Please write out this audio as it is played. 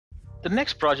The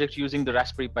next project using the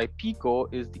Raspberry Pi Pico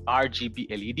is the RGB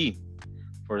LED.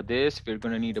 For this, we're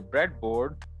going to need a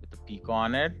breadboard with a Pico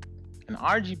on it, an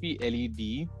RGB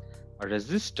LED, a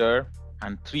resistor,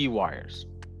 and 3 wires.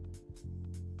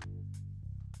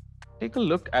 Take a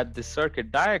look at the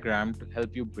circuit diagram to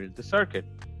help you build the circuit.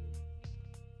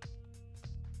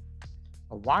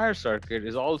 A wire circuit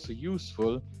is also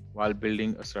useful while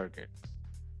building a circuit.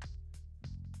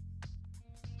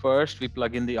 First, we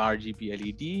plug in the RGB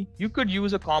LED. You could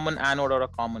use a common anode or a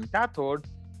common cathode.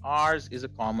 Ours is a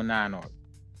common anode.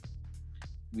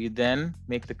 We then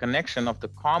make the connection of the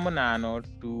common anode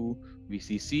to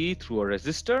VCC through a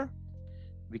resistor.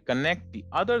 We connect the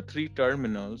other 3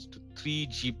 terminals to 3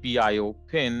 GPIO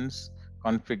pins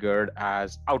configured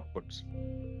as outputs.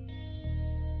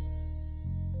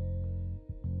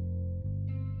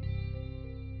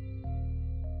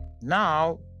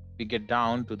 Now we get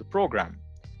down to the program.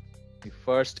 We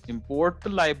first import the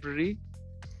library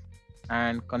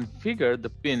and configure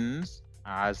the pins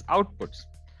as outputs.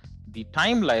 The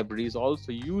time library is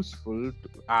also useful to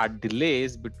add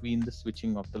delays between the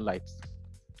switching of the lights.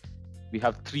 We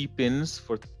have 3 pins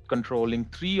for controlling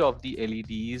 3 of the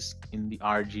LEDs in the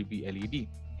RGB LED.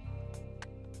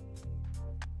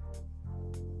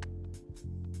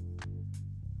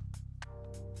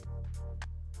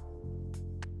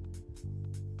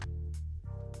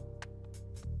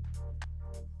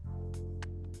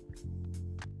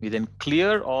 We then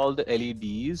clear all the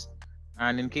LEDs,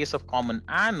 and in case of common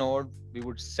anode, we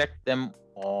would set them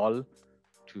all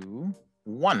to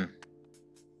 1.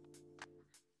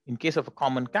 In case of a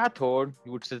common cathode,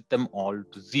 you would set them all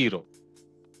to 0.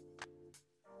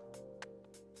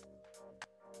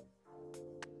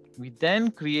 We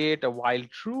then create a while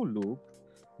true loop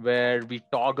where we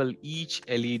toggle each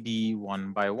LED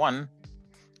one by one,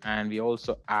 and we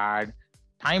also add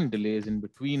time delays in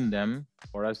between them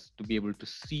for us to be able to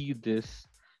see this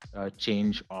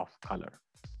change of color.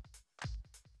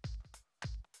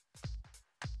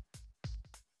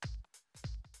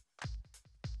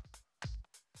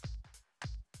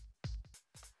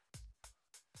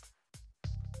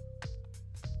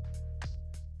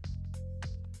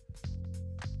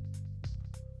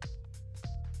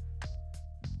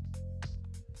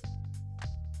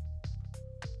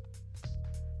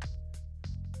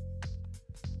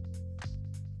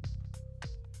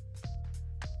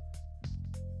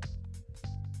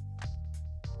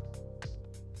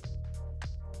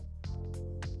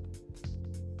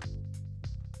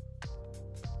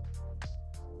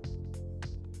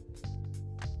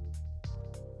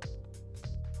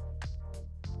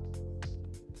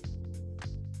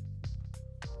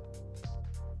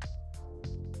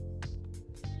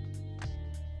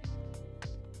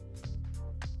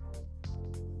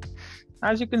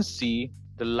 As you can see,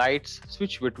 the lights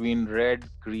switch between red,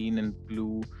 green, and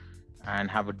blue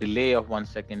and have a delay of 1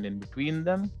 second in between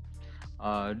them.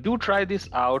 Do try this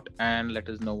out and let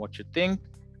us know what you think,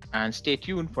 and stay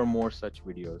tuned for more such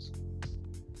videos.